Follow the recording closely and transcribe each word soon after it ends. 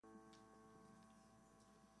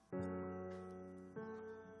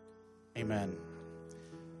Amen.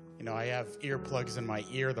 You know, I have earplugs in my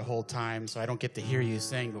ear the whole time, so I don't get to hear you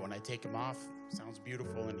sing, but when I take them off, it sounds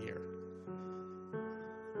beautiful in here.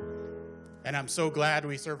 And I'm so glad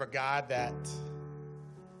we serve a God that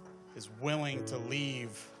is willing to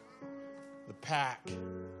leave the pack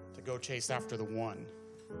to go chase after the one.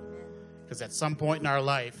 Because at some point in our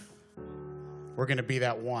life, we're going to be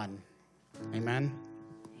that one. Amen?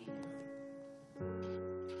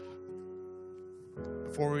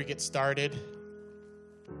 Before we get started,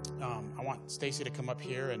 I want Stacy to come up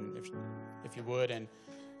here, and if you would, and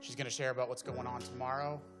she's going to share about what's going on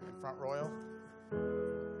tomorrow in Front Royal.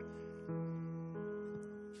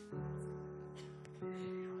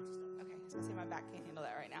 Okay, so I see my back can't handle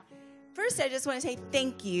that right now. First, I just want to say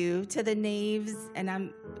thank you to the Naves,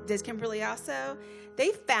 and there's Kimberly also. They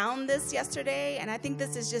found this yesterday, and I think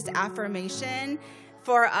this is just affirmation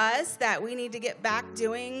for us that we need to get back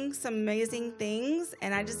doing some amazing things.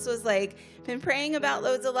 And I just was like, been praying about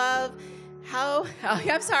Loads of Love.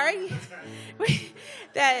 I'm sorry.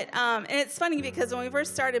 And it's funny because when we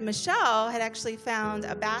first started, Michelle had actually found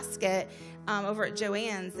a basket over at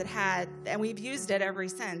Joann's that had, and we've used it ever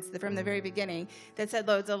since, from the very beginning, that said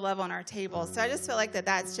Loads of Love on our table. So I just feel like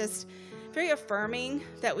that's just very affirming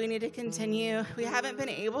that we need to continue. We haven't been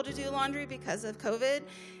able to do laundry because of COVID,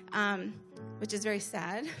 which is very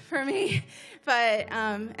sad for me. But,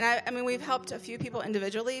 I mean, we've helped a few people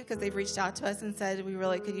individually because they've reached out to us and said we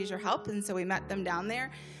really could use your help. And so we met them down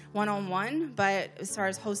there one-on-one. But as far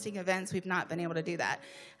as hosting events, we've not been able to do that.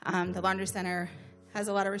 The Laundry Center has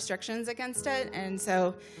a lot of restrictions against it. And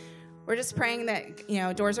so we're just praying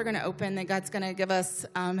that, doors are going to open, that God's going to give us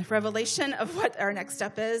revelation of what our next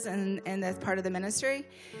step is and that's part of the ministry.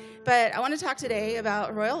 But I want to talk today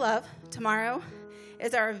about Royal Love. Tomorrow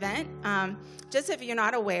is our event. Just if you're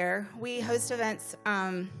not aware, we host events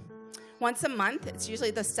once a month. It's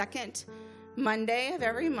usually the second Monday of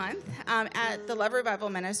every month at the Love Revival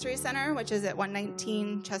Ministry Center, which is at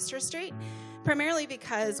 119 Chester Street, primarily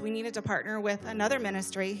because we needed to partner with another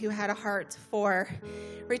ministry who had a heart for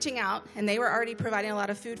reaching out, and they were already providing a lot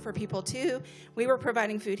of food for people too. We were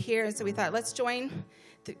providing food here, and so we thought, let's join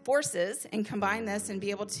the forces and combine this and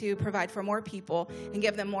be able to provide for more people and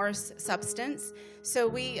give them more substance. So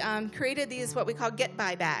we created these, what we call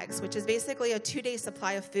get-by bags, which is basically a 2-day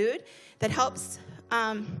supply of food that helps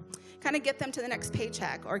kind of get them to the next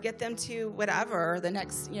paycheck or get them to whatever, the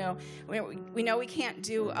next, we know we can't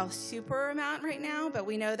do a super amount right now, but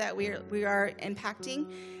we know that we are impacting,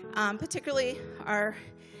 particularly our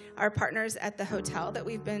partners at the hotel that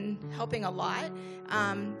we've been helping a lot.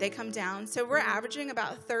 They come down. So we're averaging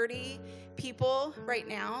about 30 people right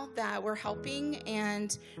now that we're helping,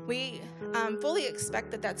 and we fully expect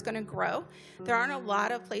that that's going to grow. There aren't a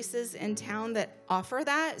lot of places in town that offer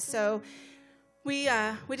that, so we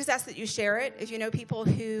just ask that you share it. If you know people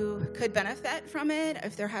who could benefit from it,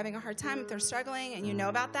 if they're having a hard time, if they're struggling, and you know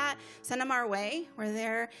about that, send them our way. We're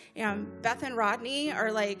there. Beth and Rodney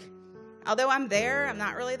are like, although I'm there, I'm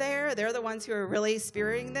not really there. They're the ones who are really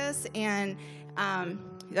spearheading this, and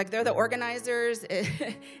they're the organizers.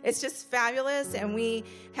 It's just fabulous, and we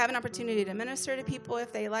have an opportunity to minister to people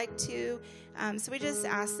if they like to. So we just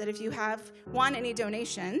ask that if you have, any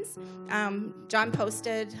donations, John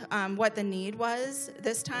posted what the need was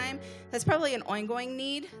this time. That's probably an ongoing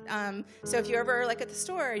need. So if you're ever at the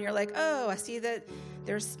store and you're like, oh, I see that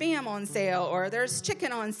there's Spam on sale or there's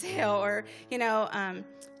chicken on sale or,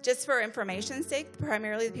 just for information's sake,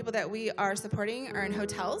 primarily the people that we are supporting are in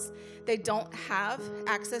hotels. They don't have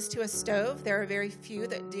access to a stove. There are very few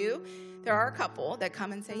that do. There are a couple that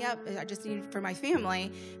come and say, yep, I just need it for my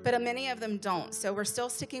family, but many of them don't. So we're still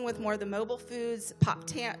sticking with more of the mobile foods, top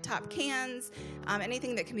cans,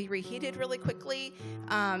 anything that can be reheated really quickly.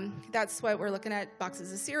 That's what we're looking at,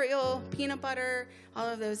 boxes of cereal, peanut butter, all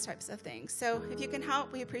of those types of things. So if you can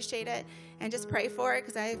help, we appreciate it, and just pray for it,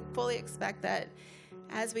 because I fully expect that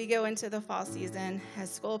as we go into the fall season,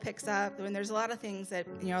 as school picks up, when there's a lot of things that,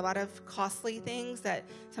 a lot of costly things that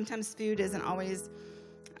sometimes food isn't always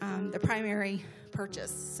the primary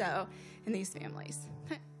purchase, so, in these families.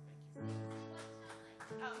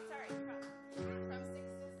 Oh, sorry, from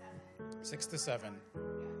 6 to 7. 6 to 7.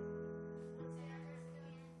 Yeah.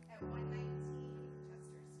 At 119 Chester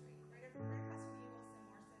Street, right across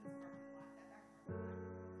from Morrison's parking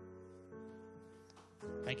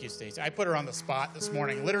lot. Thank you, Stacey. I put her on the spot this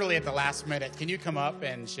morning, literally at the last minute. Can you come up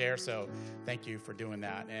and share? So thank you for doing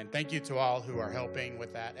that. And thank you to all who are helping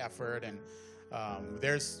with that effort. And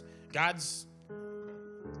God's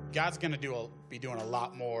going to be doing a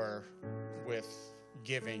lot more with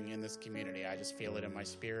giving in this community. I just feel it in my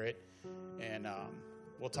spirit. And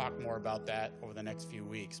we'll talk more about that over the next few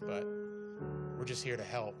weeks, but we're just here to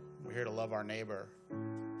help. We're here to love our neighbor.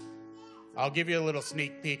 I'll give you a little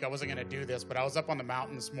sneak peek. I wasn't going to do this, but I was up on the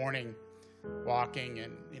mountain this morning walking,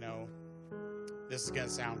 and, this is going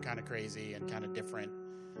to sound kind of crazy and kind of different.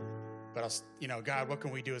 But, God, what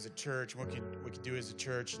can we do as a church? What can we do as a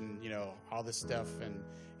church, and, all this stuff. And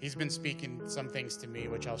he's been speaking some things to me,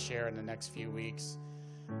 which I'll share in the next few weeks.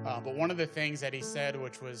 But one of the things that he said,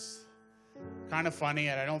 which was kind of funny,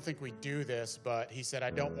 and I don't think we do this, but he said,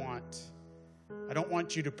 I don't want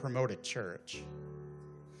you to promote a church.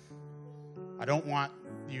 I don't want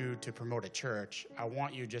you to promote a church. I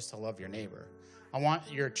want you just to love your neighbor. I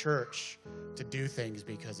want your church to do things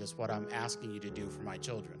because it's what I'm asking you to do for my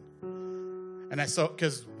children. And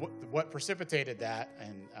because what precipitated that,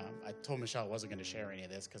 and I told Michelle I wasn't going to share any of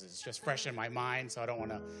this because it's just fresh in my mind, so I don't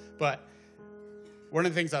want to. But one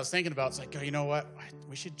of the things I was thinking about is like, oh, you know what?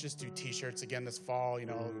 We should just do T-shirts again this fall.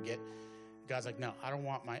 God's like, no, I don't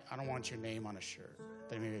want your name on a shirt.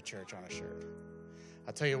 The name of your church on a shirt.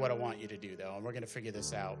 I'll tell you what I want you to do, though, and we're going to figure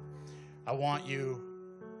this out. I want you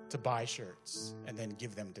to buy shirts and then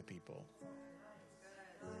give them to people.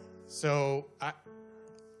 So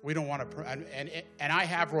we don't want to, and I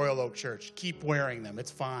have Royal Oak Church. Keep wearing them.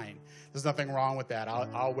 It's fine. There's nothing wrong with that.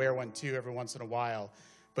 I'll wear one too every once in a while.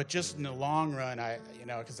 But just in the long run,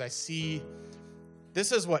 because I see,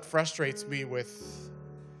 this is what frustrates me with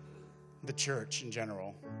the church in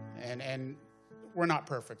general, and we're not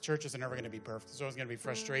perfect. Churches are never going to be perfect. There's always going to be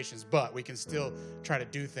frustrations, but we can still try to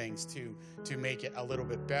do things to make it a little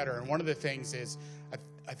bit better. And one of the things is,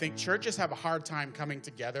 I think churches have a hard time coming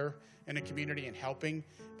together in a community and helping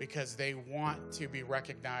because they want to be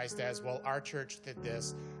recognized as, well, our church did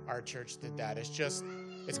this, our church did that.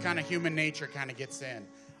 It's kind of human nature kind of gets in.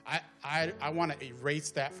 I want to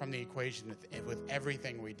erase that from the equation with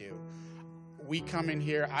everything we do. We come in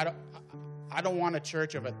here, I don't want a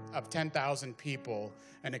church of 10,000 people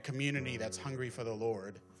and a community that's hungry for the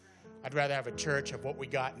Lord. I'd rather have a church of what we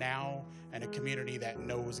got now and a community that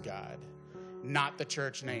knows God, not the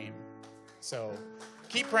church name. So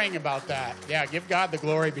keep praying about that. Yeah, give God the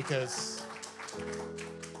glory, because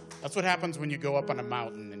that's what happens when you go up on a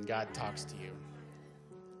mountain and God talks to you.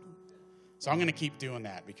 So I'm going to keep doing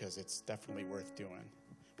that because it's definitely worth doing.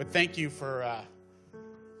 But thank you for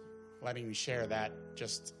letting me share that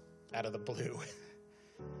just out of the blue.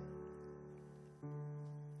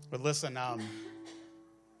 But listen,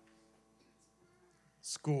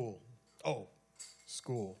 school.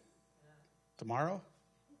 Tomorrow?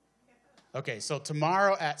 Okay, so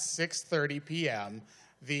tomorrow at 6:30 p.m.,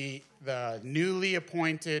 the newly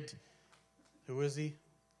appointed, who is he?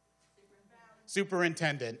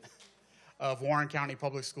 Superintendent of Warren County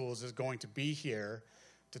Public Schools is going to be here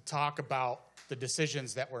to talk about the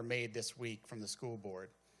decisions that were made this week from the school board.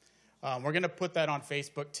 We're going to put that on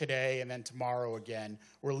Facebook today and then tomorrow again.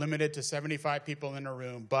 We're limited to 75 people in a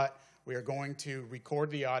room, but we are going to record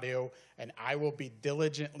the audio, and I will be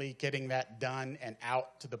diligently getting that done and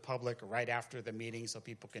out to the public right after the meeting so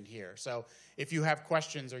people can hear. So if you have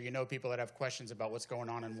questions, or you know people that have questions about what's going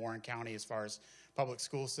on in Warren County as far as public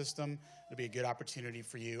school system, it'll be a good opportunity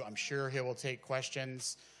for you. I'm sure he will take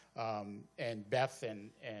questions, and Beth and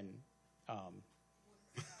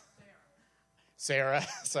Sarah,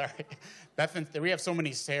 sorry. Beth and we have so many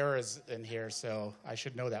Sarahs in here, so I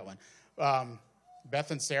should know that one.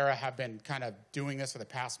 Beth and Sarah have been kind of doing this for the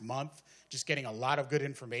past month, just getting a lot of good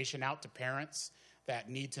information out to parents that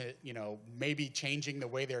need to, maybe changing the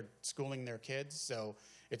way they're schooling their kids. So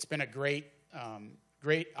it's been a great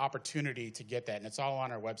opportunity to get that, and it's all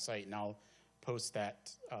on our website, and I'll post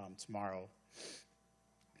that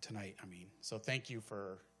tonight. So thank you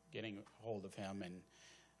for getting a hold of him, and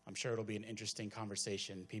I'm sure it'll be an interesting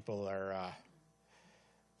conversation. People are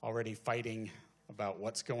already fighting about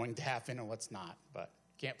what's going to happen and what's not, but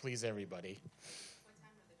can't please everybody. What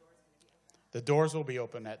time are the doors going to be open? The doors will be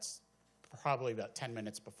open at probably about 10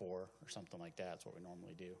 minutes before or something like that. That's what we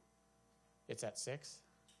normally do. It's at 6?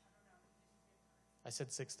 I said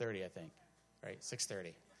 6:30, I think. Right,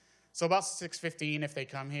 6:30. So about 6:15, if they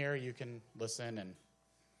come here, you can listen.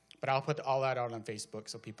 But I'll put all that out on Facebook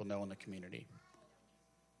so people know in the community.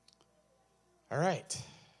 All right.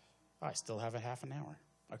 Oh, I still have a half an hour.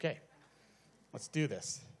 Okay. Let's do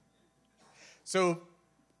this. So,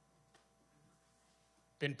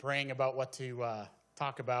 been praying about what to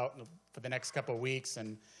talk about for the next couple of weeks,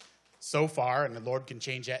 and so far, and the Lord can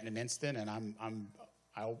change that in an instant, and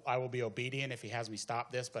I will be obedient if He has me stop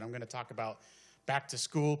this. But I'm going to talk about back to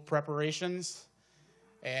school preparations,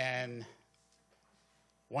 and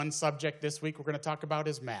one subject this week we're going to talk about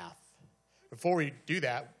is math. Before we do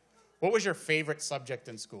that, What was your favorite subject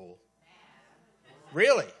in school?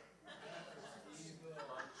 Really?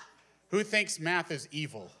 Who thinks math is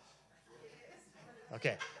evil?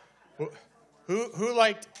 Okay. Who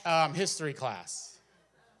liked history class?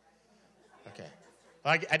 Okay.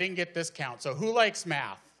 I didn't get this count. So who likes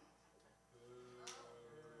math?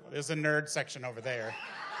 Well, there's a nerd section over there.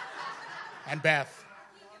 And Beth.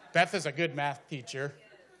 Beth is a good math teacher.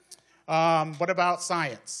 What about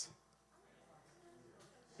science?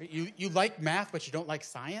 You like math, but you don't like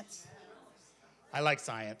science? I like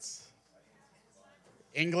science.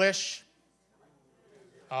 English?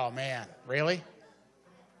 Oh, man. Really?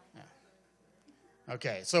 Yeah.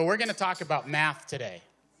 Okay, so we're going to talk about math today.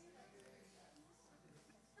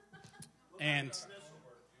 And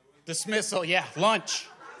dismissal, yeah, lunch.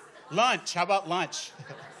 Lunch, how about lunch?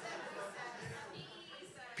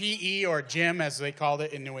 PE or gym, as they called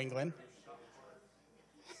it in New England.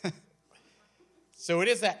 So it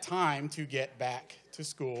is that time to get back to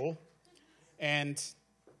school. And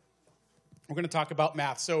we're going to talk about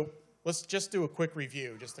math. So let's just do a quick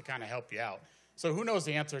review just to kind of help you out. So who knows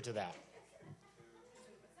the answer to that?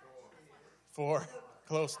 4.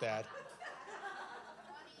 Close, Dad.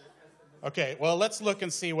 Okay, well, let's look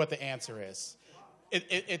and see what the answer is.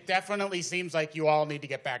 It definitely seems like you all need to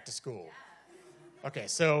get back to school. Okay,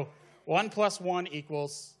 so 1 plus 1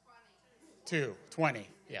 equals 2. 20,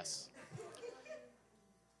 yes.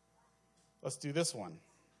 Let's do this one.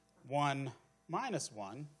 1 minus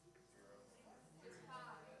 1.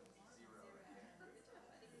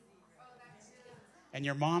 And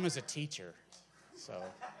your mom is a teacher, so.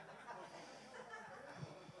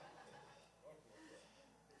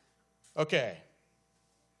 Okay.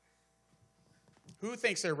 Who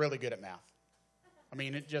thinks they're really good at math? I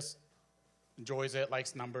mean, it just enjoys it,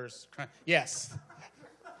 likes numbers. Yes.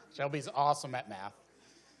 Shelby's awesome at math.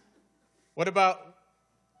 What about,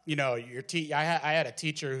 your I had a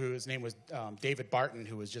teacher whose name was David Barton,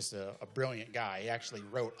 who was just a brilliant guy. He actually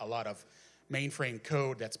wrote a lot of mainframe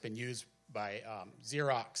code that's been used by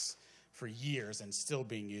Xerox for years and still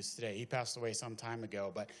being used today. He passed away some time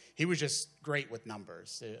ago, but he was just great with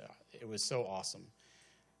numbers. It was so awesome.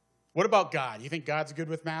 What about God? You think God's good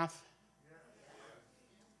with math?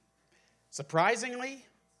 Surprisingly,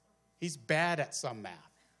 he's bad at some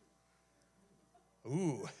math.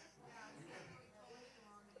 Ooh.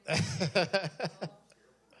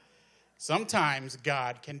 Sometimes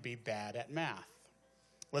God can be bad at math.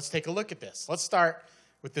 Let's take a look at this. Let's start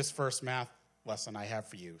with this first math lesson I have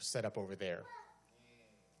for you, set up over there.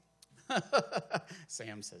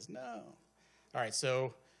 Sam says no. All right,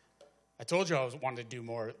 so I told you I wanted to do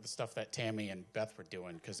more of the stuff that Tammy and Beth were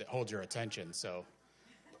doing because it holds your attention. So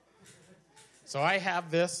I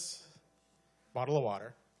have this bottle of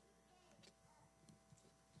water.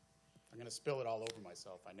 I'm going to spill it all over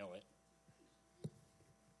myself. I know it.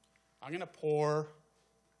 I'm going to pour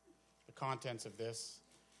the contents of this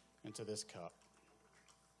into this cup.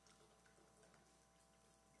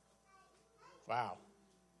 Wow.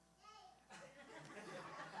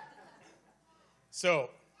 So,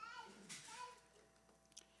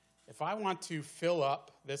 if I want to fill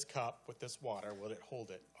up this cup with this water, will it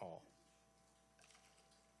hold it all?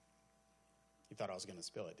 You thought I was going to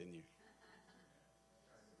spill it, didn't you?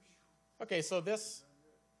 Okay, so this,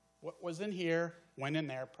 what was in here, went in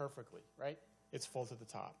there perfectly, right? It's full to the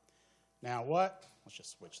top. Now what, let's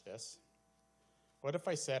just switch this. What if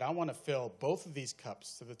I said I want to fill both of these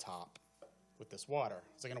cups to the top with this water?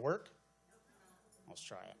 Is it going to work? Let's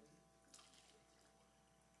try it.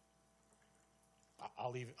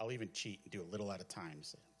 I'll even cheat and do a little at a time.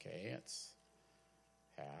 So, okay, it's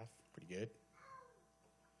half. Pretty good.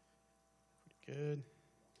 Pretty good.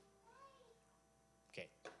 Okay.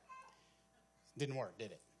 Didn't work,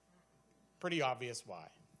 did it? Pretty obvious why.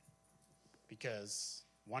 Because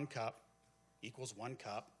 1 cup equals 1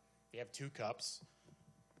 cup. If you have 2 cups,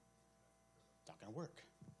 it's not going to work.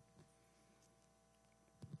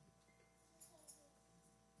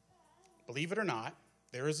 Believe it or not,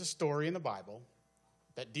 there is a story in the Bible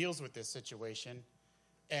that deals with this situation,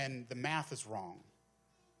 and the math is wrong.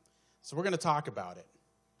 So we're going to talk about it.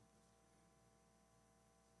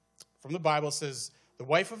 From the Bible, it says, the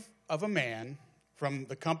wife of a man from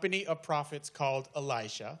the company of prophets called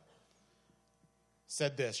Elisha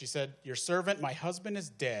said this. She said, your servant, my husband, is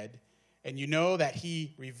dead, and you know that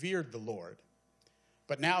he revered the Lord.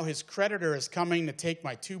 But now his creditor is coming to take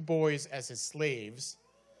my 2 boys as his slaves.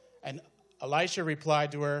 And Elisha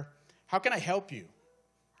replied to her, how can I help you?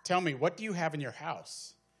 Tell me, what do you have in your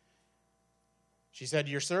house? She said,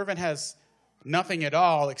 your servant has nothing at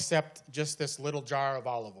all except just this little jar of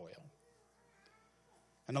olive oil.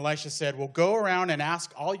 And Elisha said, well, go around and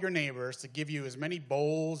ask all your neighbors to give you as many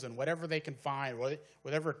bowls and whatever they can find,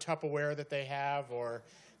 whatever Tupperware that they have,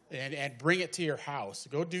 and bring it to your house.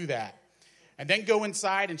 Go do that. And then go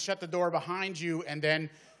inside and shut the door behind you, and then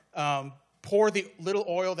pour the little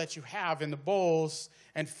oil that you have in the bowls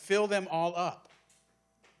and fill them all up.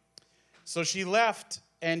 So she left,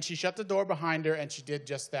 and she shut the door behind her, and she did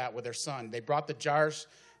just that with her son. They brought the jars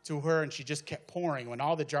to her, and she just kept pouring. When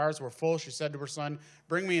all the jars were full, she said to her son,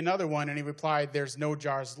 bring me another one. And he replied, there's no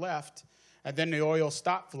jars left. And then the oil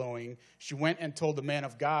stopped flowing. She went and told the man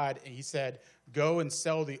of God, and he said, go and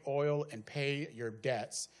sell the oil and pay your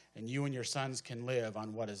debts, and you and your sons can live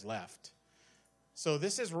on what is left. So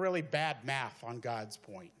this is really bad math on God's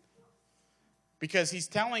point. Because he's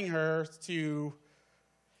telling her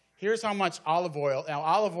here's how much olive oil. Now,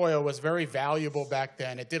 olive oil was very valuable back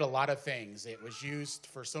then. It did a lot of things. It was used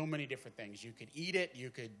for so many different things. You could eat it.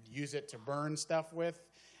 You could use it to burn stuff with.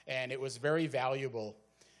 And it was very valuable.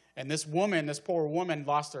 And this poor woman,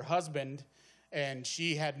 lost her husband, and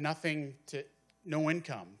she had no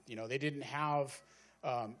income. They didn't have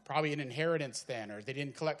probably an inheritance then, or they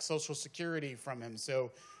didn't collect Social Security from him.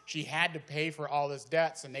 So she had to pay for all his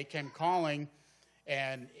debts, and they came calling.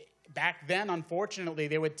 And back then, unfortunately,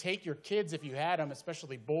 they would take your kids, if you had them,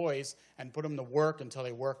 especially boys, and put them to work until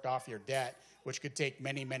they worked off your debt, which could take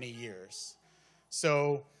many, many years.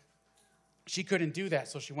 So she couldn't do that,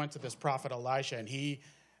 so she went to this prophet Elisha. And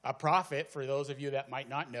a prophet, for those of you that might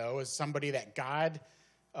not know, is somebody that God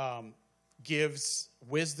gives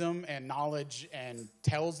wisdom and knowledge and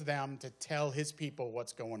tells them to tell his people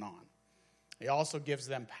what's going on. He also gives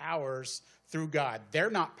them powers through God. They're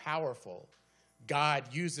not powerful. God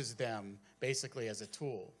uses them basically as a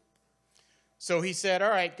tool. So he said, all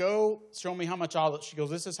right, go show me how much olive. She goes,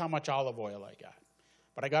 this is how much olive oil I got.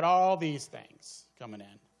 But I got all these things coming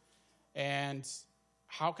in. And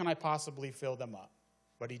how can I possibly fill them up?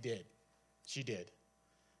 But he did. She did.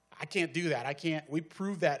 I can't do that. We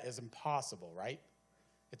prove that as impossible, right?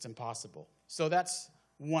 It's impossible. So that's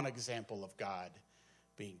one example of God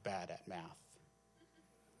being bad at math.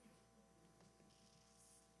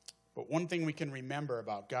 But one thing we can remember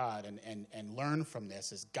about God and learn from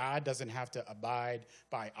this is God doesn't have to abide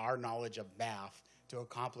by our knowledge of math to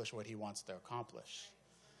accomplish what he wants to accomplish.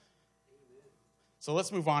 So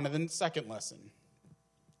let's move on to the second lesson.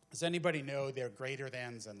 Does anybody know there are greater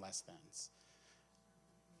thans and less thans?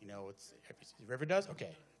 River does?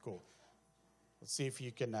 Okay, cool. Let's see if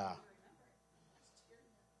you can...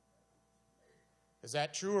 is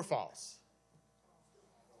that true or false?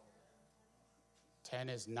 10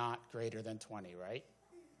 is not greater than 20, right?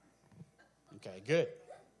 Okay, good.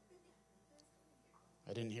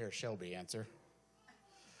 I didn't hear Shelby answer.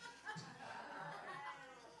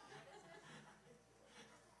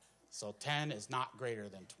 So 10 is not greater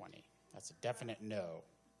than 20. That's a definite no.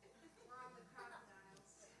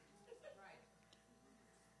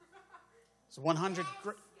 So 100,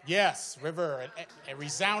 yes, River, a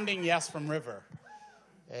resounding yes from River.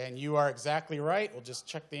 And you are exactly right. We'll just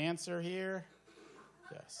check the answer here.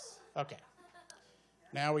 Yes. Okay.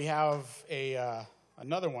 Now we have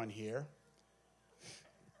another one here.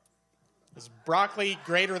 Is broccoli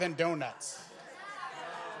greater than donuts?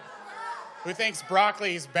 Who thinks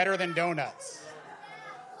broccoli is better than donuts?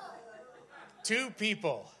 2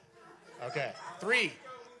 people. Okay. 3.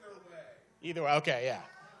 Either way. Okay, yeah.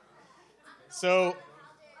 So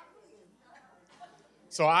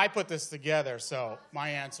I put this together, so my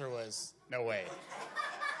answer was no way.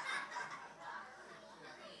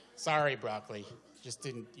 Sorry, broccoli.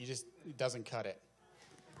 It doesn't cut it.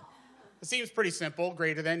 It seems pretty simple.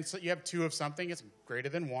 Greater than, so you have 2 of something, it's greater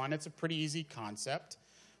than 1. It's a pretty easy concept.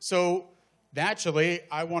 So naturally,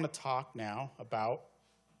 I want to talk now about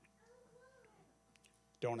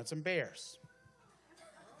donuts and bears.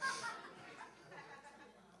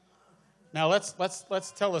 Now let's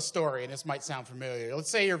tell a story, and this might sound familiar. Let's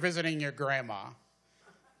say you're visiting your grandma,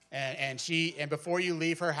 and before you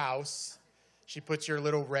leave her house, she puts your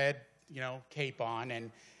little red, cape on,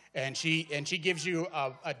 and she gives you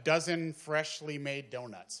a dozen freshly made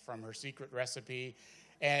donuts from her secret recipe,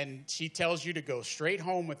 and she tells you to go straight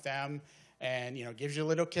home with them, and gives you a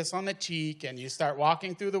little kiss on the cheek, and you start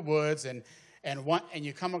walking through the woods, and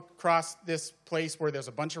you come across this place where there's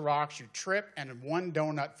a bunch of rocks. You trip, and one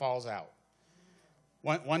donut falls out.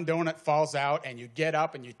 One donut falls out, and you get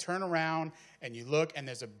up, and you turn around, and you look, and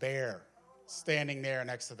there's a bear standing there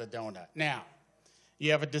next to the donut. Now, you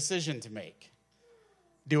have a decision to make.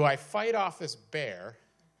 Do I fight off this bear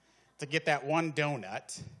to get that one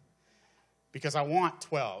donut? Because I want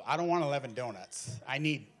 12. I don't want 11 donuts. I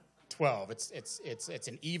need 12. It's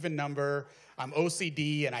an even number. I'm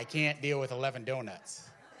OCD, and I can't deal with 11 donuts.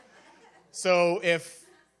 So if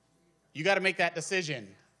you got to make that decision.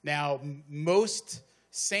 Now, most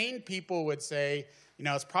sane people would say,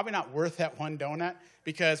 it's probably not worth that one donut,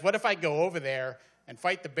 because what if I go over there and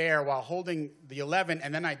fight the bear while holding the 11,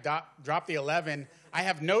 and then I drop the 11, I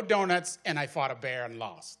have no donuts, and I fought a bear and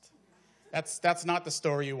lost. That's not the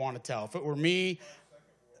story you want to tell. If it were me,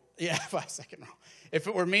 5-second rule. If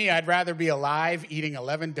it were me, I'd rather be alive eating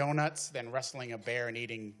 11 donuts than wrestling a bear and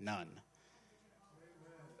eating none.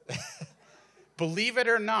 Believe it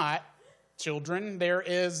or not, children, there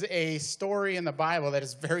is a story in the Bible that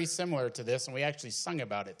is very similar to this, and we actually sung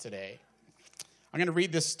about it today. I'm going to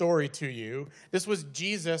read this story to you. This was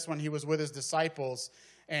Jesus when he was with his disciples,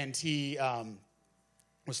 and he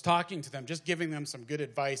was talking to them, just giving them some good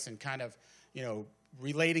advice and kind of,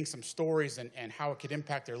 relating some stories and how it could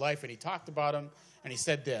impact their life. And he talked about them, and he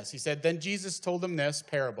said this. He said, then Jesus told them this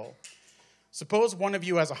parable. Suppose one of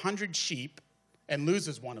you has 100 sheep and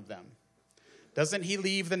loses one of them. Doesn't he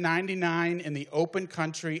leave the 99 in the open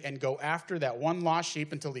country and go after that one lost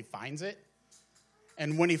sheep until he finds it?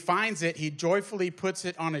 And when he finds it, he joyfully puts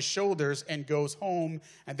it on his shoulders and goes home.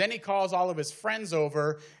 And then he calls all of his friends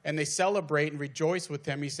over, and they celebrate and rejoice with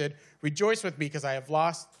him. He said, rejoice with me because I have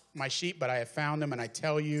lost my sheep, but I have found them. And I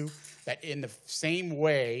tell you that in the same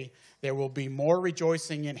way, there will be more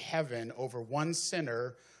rejoicing in heaven over one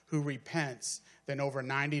sinner who repents than over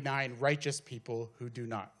 99 righteous people who do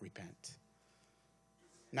not repent.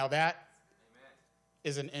 Now that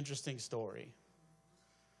is an interesting story.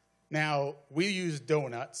 Now, we use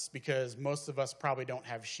donuts because most of us probably don't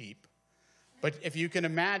have sheep. But if you can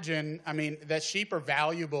imagine, that sheep are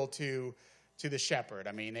valuable to the shepherd.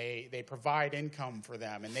 They provide income for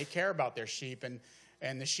them, and they care about their sheep,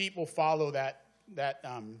 and the sheep will follow the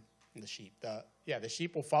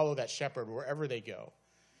sheep will follow that shepherd wherever they go.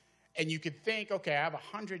 And you could think, okay, I have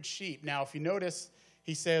 100 sheep. Now, if you notice,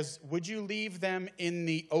 he says, would you leave them in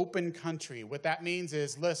the open country? What that means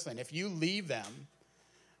is, listen, if you leave them,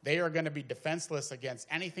 they are going to be defenseless against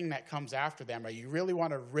anything that comes after them. Or you really want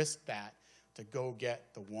to risk that to go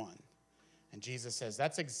get the one? And Jesus says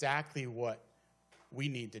that's exactly what we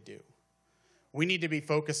need to do. We need to be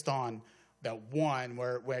focused on that one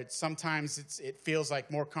where sometimes it feels like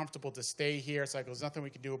more comfortable to stay here. It's like there's nothing we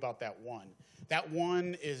can do about that one. That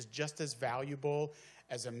one is just as valuable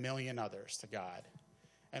as a million others to God.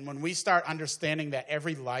 And when we start understanding that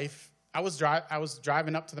every life, I was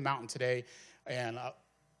driving up to the mountain today, and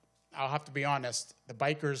I'll have to be honest, the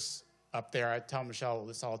bikers up there, I tell Michelle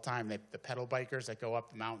this all the time, the pedal bikers that go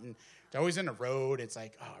up the mountain, they're always in the road. It's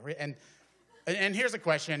like, and here's a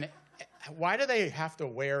question. Why do they have to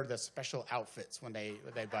wear the special outfits when they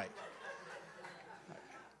bike?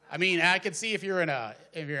 I could see if you're in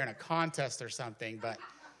a contest or something, but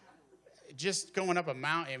just going up a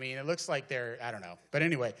mountain, it looks like they're, I don't know. But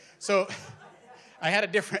anyway, so I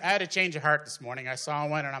had a change of heart this morning. I saw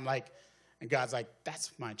one, and I'm like, and God's like,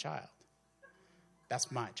 that's my child.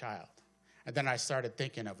 That's my child. And then I started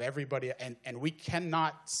thinking of everybody, and we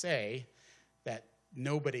cannot say that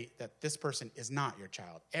this person is not your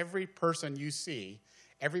child. Every person you see,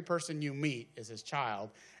 every person you meet is his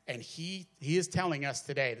child, and he is telling us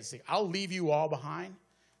today to say, I'll leave you all behind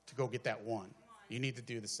to go get that one. You need to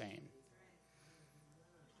do the same.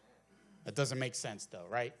 That doesn't make sense, though,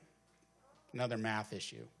 right? Another math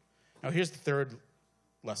issue. Now, here's the third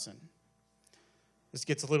lesson. This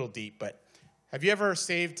gets a little deep, but have you ever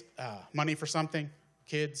saved money for something?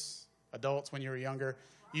 Kids, adults, when you were younger?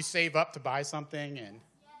 You save up to buy something, and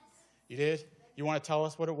you did? You want to tell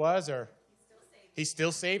us what it was, or? He's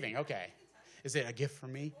still saving. Okay. Is it a gift for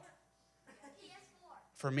me?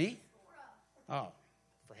 For me? Oh,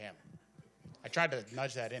 for him. I tried to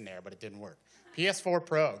nudge that in there, but it didn't work. PS4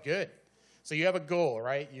 Pro, good. So you have a goal,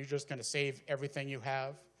 right? You're just going to save everything you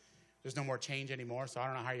have. There's no more change anymore, so I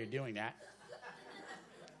don't know how you're doing that.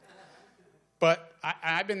 But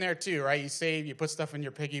I've been there too, right? You save, you put stuff in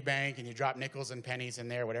your piggy bank, and you drop nickels and pennies in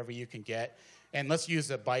there, whatever you can get. And let's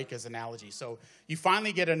use a bike as an analogy. So you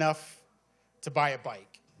finally get enough to buy a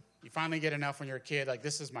bike. You finally get enough when you're a kid, like,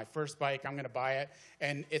 this is my first bike, I'm going to buy it.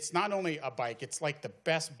 And it's not only a bike, it's like the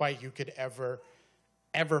best bike you could ever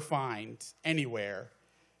find anywhere.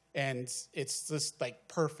 And it's just like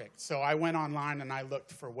perfect. So I went online and I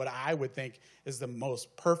looked for what I would think is the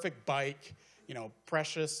most perfect bike,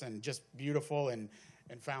 precious and just beautiful, and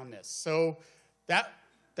found this. So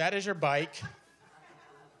that is your bike.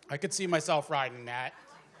 I could see myself riding that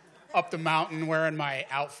up the mountain wearing my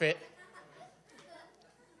outfit.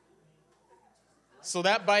 So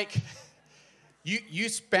that bike, you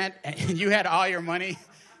spent, and you had all your money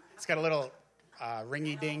It's got a little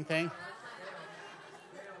ringy-ding thing.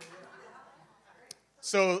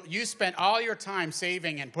 So you spent all your time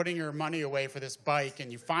saving and putting your money away for this bike,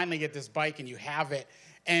 and you finally get this bike and you have it,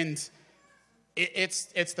 and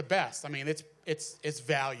it's the best. I mean, it's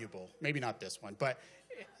valuable. Maybe not this one, but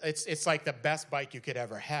it's like the best bike you could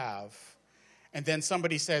ever have. And then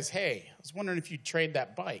somebody says, "Hey, I was wondering if you'd trade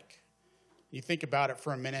that bike." You think about it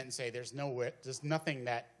for a minute and say, "There's nothing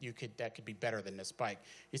that could be better than this bike."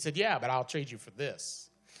 He said, "Yeah, but I'll trade you for this."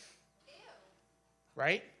 Ew.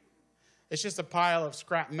 Right? It's just a pile of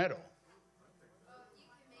scrap metal.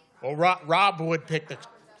 Well, Rob would pick the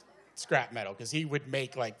scrap metal because he would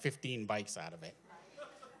make like 15 bikes out of it.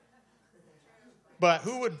 But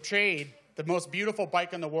who would trade the most beautiful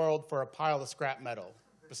bike in the world for a pile of scrap metal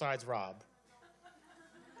besides Rob?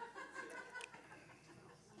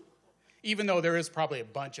 Even though there is probably a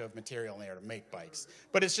bunch of material in there to make bikes.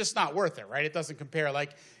 But it's just not worth it, right? It doesn't compare.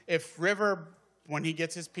 Like if River, when he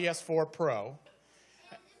gets his PS4 Pro,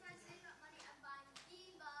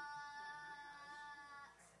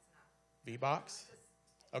 V-Box?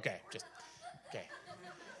 Okay.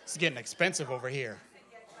 It's getting expensive over here.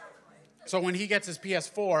 So when he gets his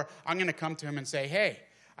PS4, I'm going to come to him and say, "Hey,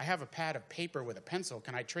 I have a pad of paper with a pencil.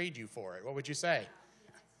 Can I trade you for it?" What would you say?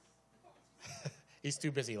 He's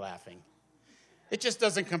too busy laughing. It just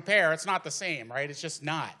doesn't compare. It's not the same, right? It's just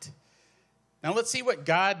not. Now let's see what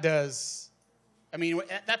God does. I mean,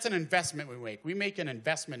 that's an investment we make. We make an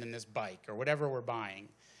investment in this bike or whatever we're buying.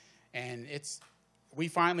 And we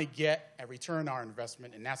finally get a return on our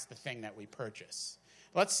investment, and that's the thing that we purchase.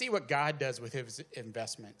 Let's see what God does with his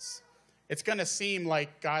investments. It's going to seem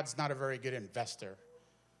like God's not a very good investor.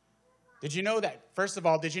 Did you know that, first of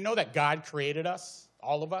all, did you know that God created us,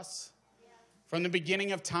 all of us? From the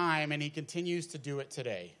beginning of time, and he continues to do it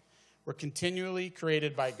today. We're continually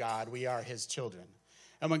created by God. We are his children.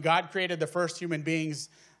 And when God created the first human beings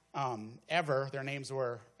ever, their names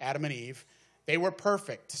were Adam and Eve, they were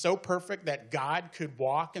perfect, so perfect that God could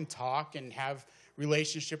walk and talk and have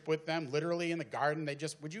relationship with them, literally in the garden.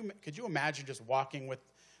 Could you imagine just walking with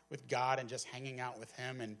God and just hanging out with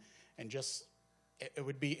him and just, it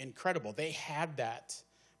would be incredible. They had that.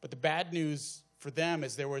 But the bad news for them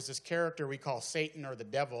is there was this character we call Satan or the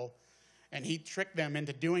devil, and he tricked them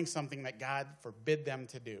into doing something that God forbid them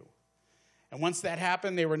to do. And once that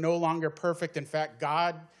happened, they were no longer perfect. In fact,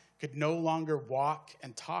 God could no longer walk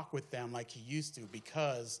and talk with them like he used to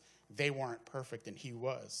because they weren't perfect and he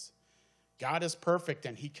was. God is perfect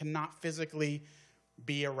and he cannot physically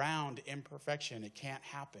be around imperfection. It can't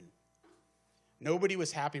happen. Nobody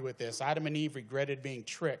was happy with this. Adam and Eve regretted being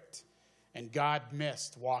tricked, and God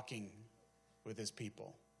missed walking with his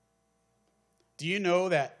people. Do you know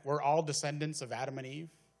that we're all descendants of Adam and Eve?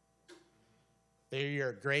 They're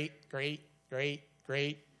your great, we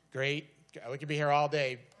could be here all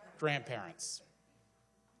day, grandparents.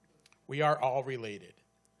 We are all related.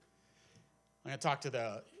 I'm going to talk to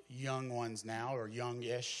the young ones now, or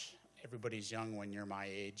young-ish. Everybody's young when you're my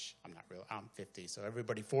age. I'm 50, so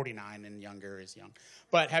everybody 49 and younger is young.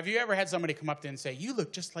 But have you ever had somebody come up to you and say, "You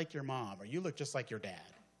look just like your mom," or "You look just like your dad"?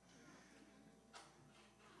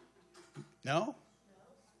 No?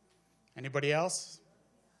 Anybody else?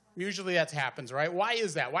 Usually that happens, right? Why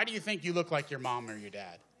is that? Why do you think you look like your mom or your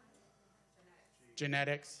dad?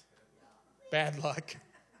 Genetics? Bad luck?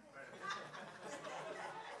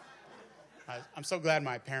 I'm so glad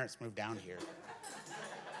my parents moved down here.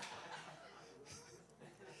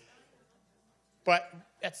 But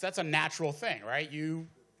that's a natural thing, right? You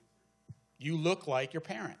look like your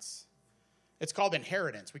parents. It's called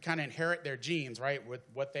inheritance. We kind of inherit their genes, right, with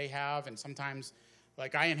what they have. And sometimes,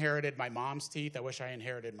 like I inherited my mom's teeth. I wish I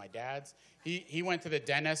inherited my dad's. He went to the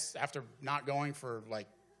dentist after not going for like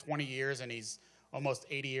 20 years, and he's almost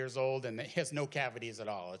 80 years old, and he has no cavities at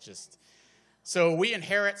all. It's just... So we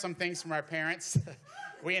inherit some things from our parents.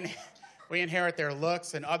 we inherit their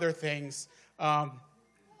looks and other things. And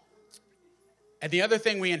the other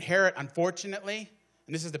thing we inherit, unfortunately,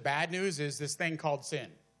 and this is the bad news, is this thing called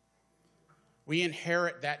sin. We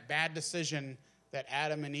inherit that bad decision that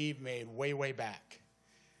Adam and Eve made way, way back.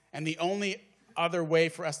 And the only other way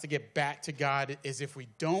for us to get back to God is if we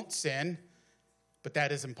don't sin, but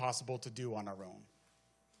that is impossible to do on our own.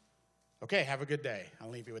 Okay, have a good day. I'll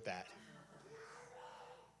leave you with that.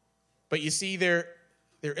 But you see, there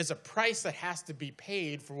is a price that has to be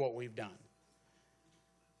paid for what we've done.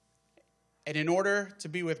 And in order to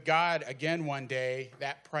be with God again one day,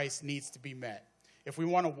 that price needs to be met. If we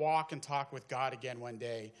want to walk and talk with God again one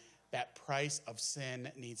day, that price of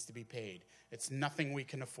sin needs to be paid. It's nothing we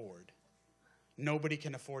can afford. Nobody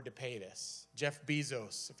can afford to pay this. Jeff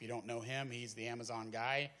Bezos, if you don't know him, he's the Amazon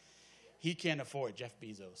guy. he can't afford, Jeff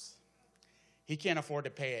Bezos, he can't afford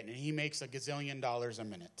to pay it, and he makes $1 gazillion a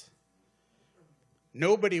minute.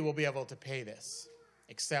 Nobody will be able to pay this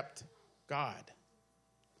except God.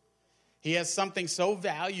 He has something so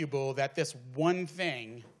valuable that this one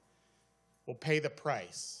thing will pay the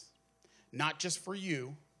price, not just for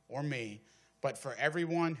you or me, but for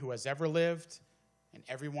everyone who has ever lived and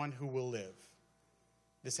everyone who will live.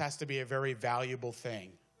 This has to be a very valuable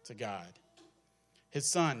thing to God. His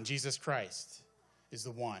Son, Jesus Christ, is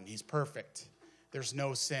the one. He's perfect. There's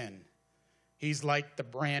no sin. He's like the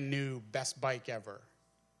brand new best bike ever.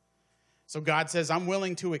 So God says, I'm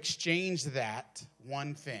willing to exchange that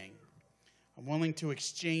one thing. I'm willing to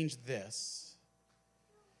exchange this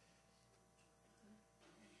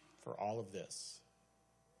for all of this.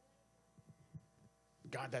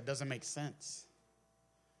 God, that doesn't make sense.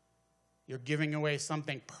 You're giving away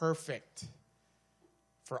something perfect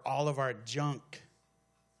for all of our junk.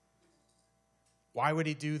 Why would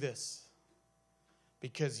he do this?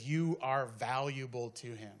 Because you are valuable to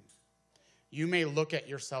him. You may look at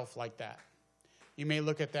yourself like that. You may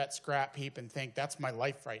look at that scrap heap and think, that's my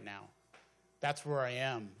life right now. That's where I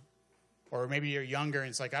am. Or maybe you're younger and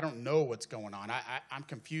it's like, I don't know what's going on. I'm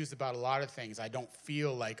confused about a lot of things. I don't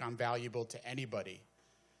feel like I'm valuable to anybody.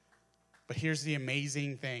 But here's the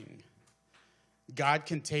amazing thing. God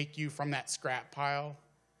can take you from that scrap pile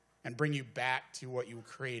and bring you back to what you were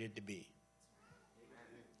created to be.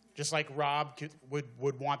 Just like Rob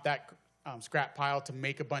would want that scrap pile to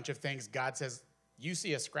make a bunch of things, God says, you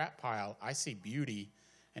see a scrap pile, I see beauty,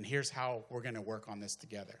 and here's how we're going to work on this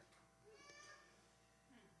together.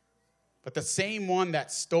 But the same one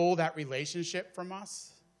that stole that relationship from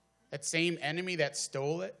us, that same enemy that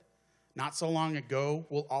stole it not so long ago,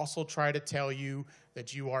 will also try to tell you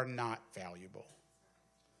that you are not valuable.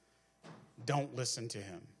 Don't listen to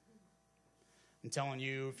him. I'm telling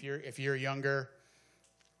you, if you're younger,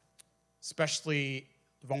 especially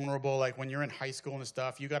vulnerable, like when you're in high school and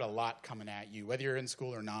stuff, you got a lot coming at you, whether you're in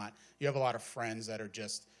school or not. You have a lot of friends that are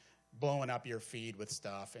just blowing up your feed with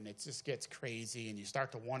stuff, and it just gets crazy, and you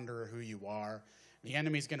start to wonder who you are. The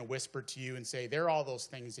enemy's going to whisper to you and say, they're all those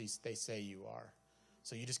things they say you are.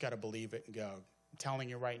 So you just got to believe it and go. I'm telling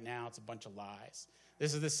you right now, it's a bunch of lies.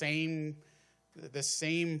 This is the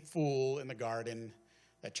same fool in the garden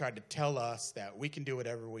that tried to tell us that we can do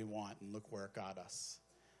whatever we want, and look where it got us.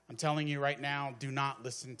 I'm telling you right now, do not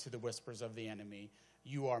listen to the whispers of the enemy.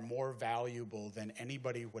 You are more valuable than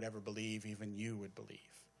anybody would ever believe, even you would believe.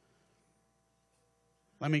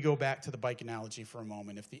 Let me go back to the bike analogy for a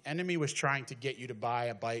moment. If the enemy was trying to get you to buy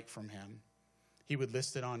a bike from him, he would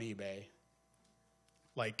list it on eBay,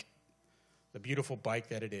 like the beautiful bike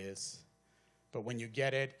that it is. But when you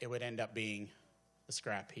get it, it would end up being a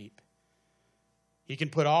scrap heap. He can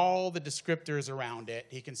put all the descriptors around it.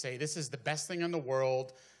 He can say, this is the best thing in the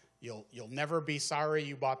world. You'll never be sorry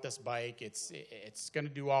you bought this bike. It's going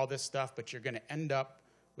to do all this stuff, but you're going to end up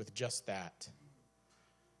with just that.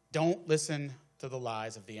 Don't listen to the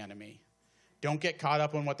lies of the enemy. Don't get caught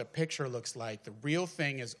up on what the picture looks like. The real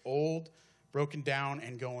thing is old, broken down,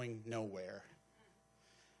 and going nowhere.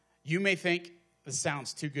 You may think this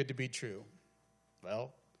sounds too good to be true.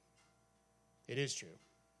 Well, it is true,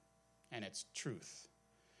 and it's truth.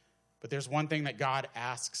 But there's one thing that God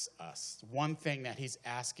asks us, one thing that he's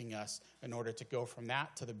asking us in order to go from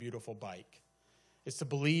that to the beautiful bike, is to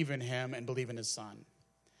believe in him and believe in his Son.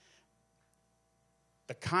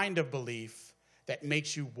 The kind of belief that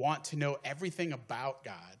makes you want to know everything about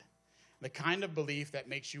God, the kind of belief that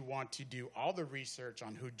makes you want to do all the research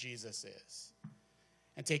on who Jesus is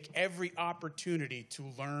and take every opportunity to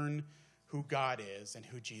learn who God is and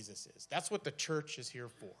who Jesus is. That's what the church is here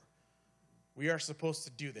for. We are supposed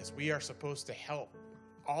to do this. We are supposed to help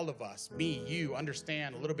all of us, me, you,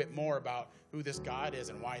 understand a little bit more about who this God is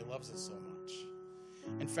and why he loves us so much.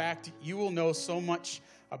 In fact, you will know so much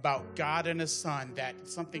about God and his Son that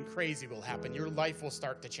something crazy will happen. Your life will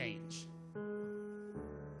start to change.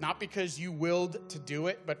 Not because you willed to do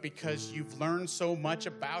it, but because you've learned so much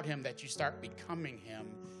about him that you start becoming him,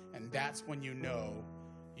 and that's when you know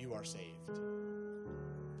you are saved.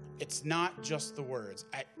 It's not just the words.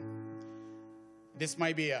 This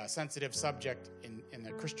might be a sensitive subject in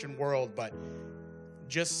the Christian world, but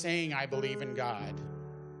just saying I believe in God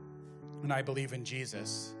and I believe in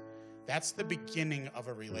Jesus, that's the beginning of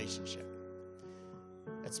a relationship.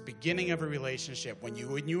 That's the beginning of a relationship. When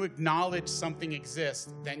you acknowledge something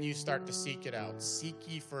exists, then you start to seek it out. Seek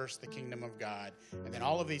ye first the kingdom of God, and then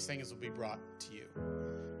all of these things will be brought to you.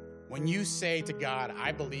 When you say to God,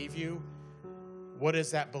 I believe you, what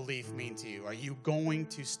does that belief mean to you? Are you going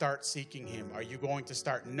to start seeking him? Are you going to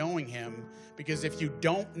start knowing him? Because if you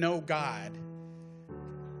don't know God,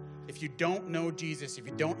 if you don't know Jesus, if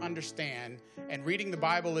you don't understand, and reading the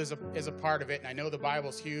Bible is a part of it, and I know the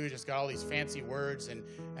Bible's huge. It's got all these fancy words and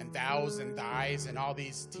thous and thys and all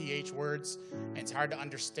these TH words, and it's hard to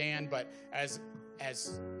understand. But as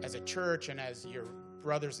a church and as your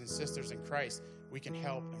brothers and sisters in Christ, we can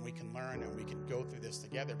help and we can learn and we can go through this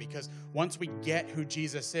together. Because once we get who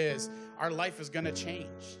Jesus is, our life is going to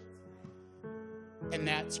change. And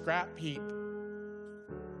that scrap heap,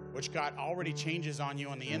 which God already changes on you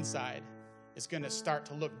on the inside, is going to start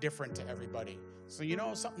to look different to everybody. So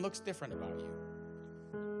something looks different about you.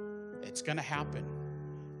 It's going to happen.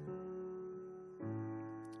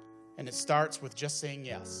 And it starts with just saying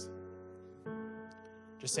yes.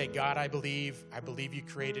 Just say, God, I believe you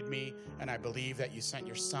created me, and I believe that you sent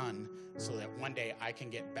your son so that one day I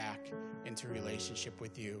can get back into relationship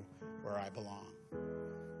with you where I belong.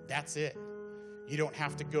 That's it. You don't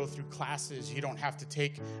have to go through classes. You don't have to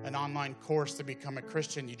take an online course to become a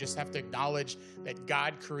Christian. You just have to acknowledge that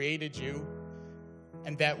God created you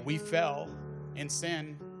and that we fell in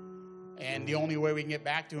sin. And the only way we can get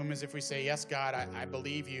back to him is if we say, yes, God, I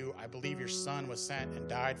believe you. I believe your son was sent and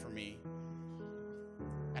died for me.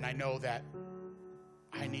 And I know that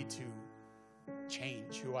I need to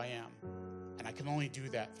change who I am. And I can only do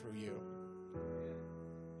that through you.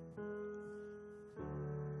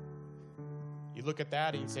 You look at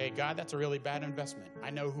that and you say, God, that's a really bad investment. I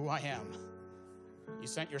know who I am. You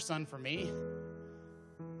sent your son for me.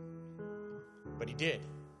 But he did.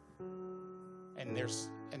 And there's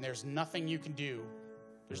nothing you can do.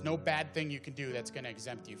 There's no bad thing you can do that's going to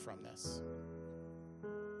exempt you from this.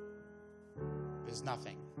 There's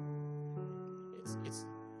nothing.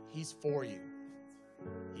 He's for you.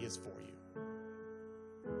 He is for you.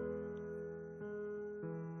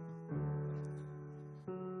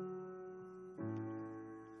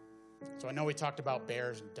 So I know we talked about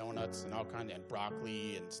bears and donuts and all kinds and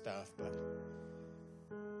broccoli and stuff, but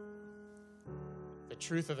the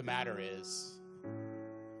truth of the matter is,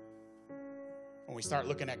 when we start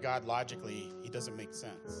looking at God logically, he doesn't make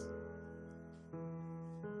sense.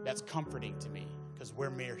 That's comforting to me because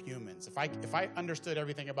we're mere humans. If I understood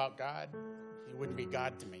everything about God, he wouldn't be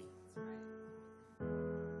God to me.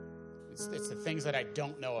 It's the things that I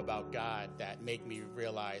don't know about God that make me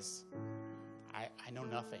realize I know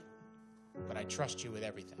nothing, but I trust you with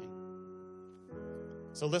everything.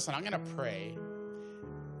 So listen, I'm going to pray.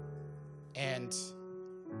 And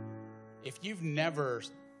if you've never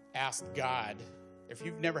asked God, if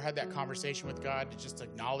you've never had that conversation with God to just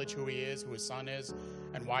acknowledge who he is, who his son is,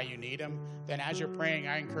 and why you need him, then as you're praying,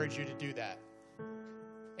 I encourage you to do that.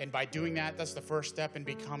 And by doing that, that's the first step in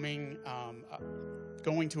becoming,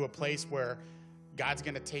 going to a place where God's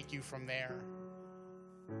going to take you from there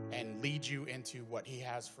and lead you into what he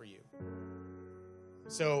has for you.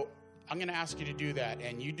 So I'm going to ask you to do that,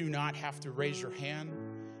 and you do not have to raise your hand.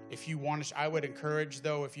 If you want to, I would encourage,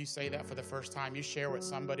 though, if you say that for the first time, you share with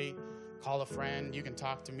somebody, call a friend, you can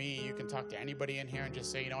talk to me, you can talk to anybody in here and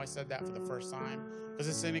just say, I said that for the first time, because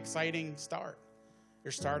it's an exciting start.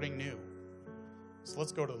 You're starting new. So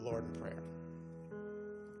let's go to the Lord in prayer.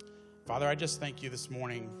 Father, I just thank you this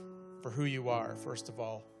morning for who you are, first of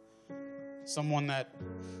all. Someone that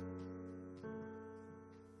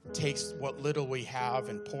takes what little we have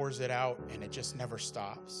and pours it out, and it just never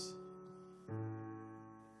stops.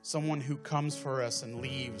 Someone who comes for us and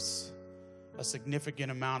leaves a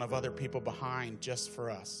significant amount of other people behind just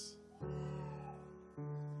for us.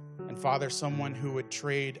 And Father, someone who would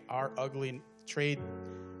trade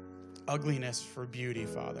ugliness for beauty,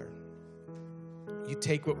 Father. You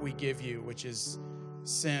take what we give you, which is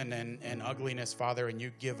sin and ugliness, Father, and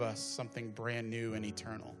you give us something brand new and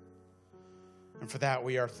eternal. And for that,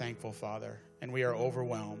 we are thankful, Father, and we are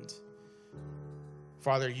overwhelmed.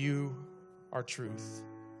 Father, you are truth.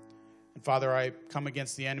 And Father, I come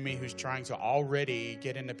against the enemy who's trying to already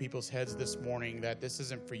get into people's heads this morning that this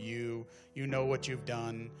isn't for you. You know what you've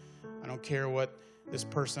done. I don't care what this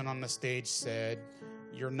person on the stage said.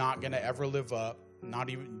 You're not going to ever live up.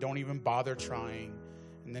 Don't even bother trying.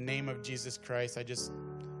 In the name of Jesus Christ, I just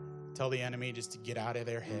tell the enemy just to get out of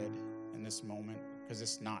their head in this moment, because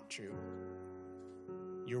it's not true.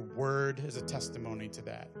 Your word is a testimony to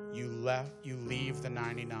that. You leave the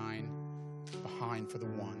 99 behind for the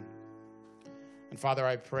one. And Father,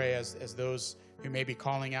 I pray as those who may be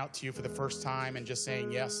calling out to you for the first time and just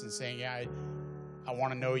saying yes and saying, yeah, I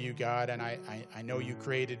want to know you, God, and I know you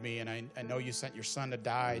created me, and I know you sent your son to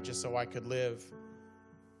die just so I could live.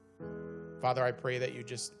 Father, I pray that you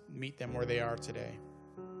just meet them where they are today.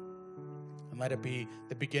 And let it be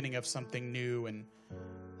the beginning of something new. And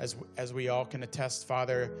as we all can attest,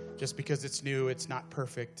 Father, just because it's new, it's not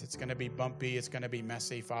perfect. It's going to be bumpy. It's going to be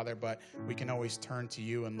messy, Father, but we can always turn to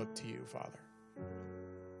you and look to you, Father.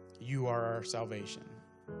 You are our salvation.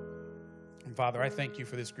 And Father, I thank you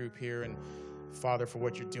for this group here, and Father, for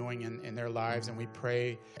what you're doing in their lives. And we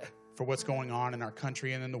pray for what's going on in our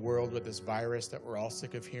country and in the world with this virus that we're all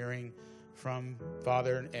sick of hearing from,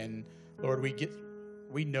 Father. And Lord,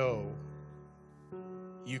 we know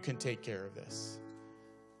you can take care of this.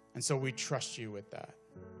 And so we trust you with that.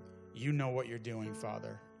 You know what you're doing,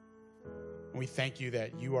 Father. And we thank you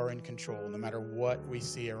that you are in control no matter what we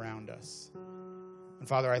see around us. And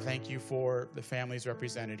Father, I thank you for the families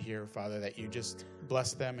represented here, Father, that you just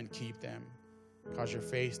bless them and keep them. Cause your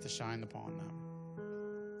face to shine upon them.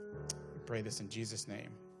 We pray this in Jesus' name.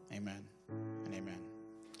 Amen and amen.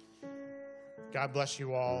 God bless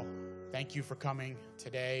you all. Thank you for coming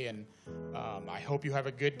today. And I hope you have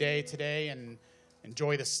a good day today and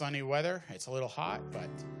enjoy the sunny weather. It's a little hot,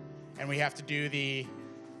 and we have to do the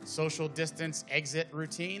social distance exit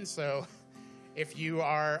routine. So if you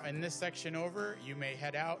are in this section over, you may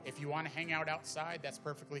head out. If you want to hang out outside, that's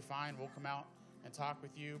perfectly fine. We'll come out and talk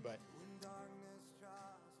with you, but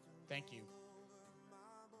thank you.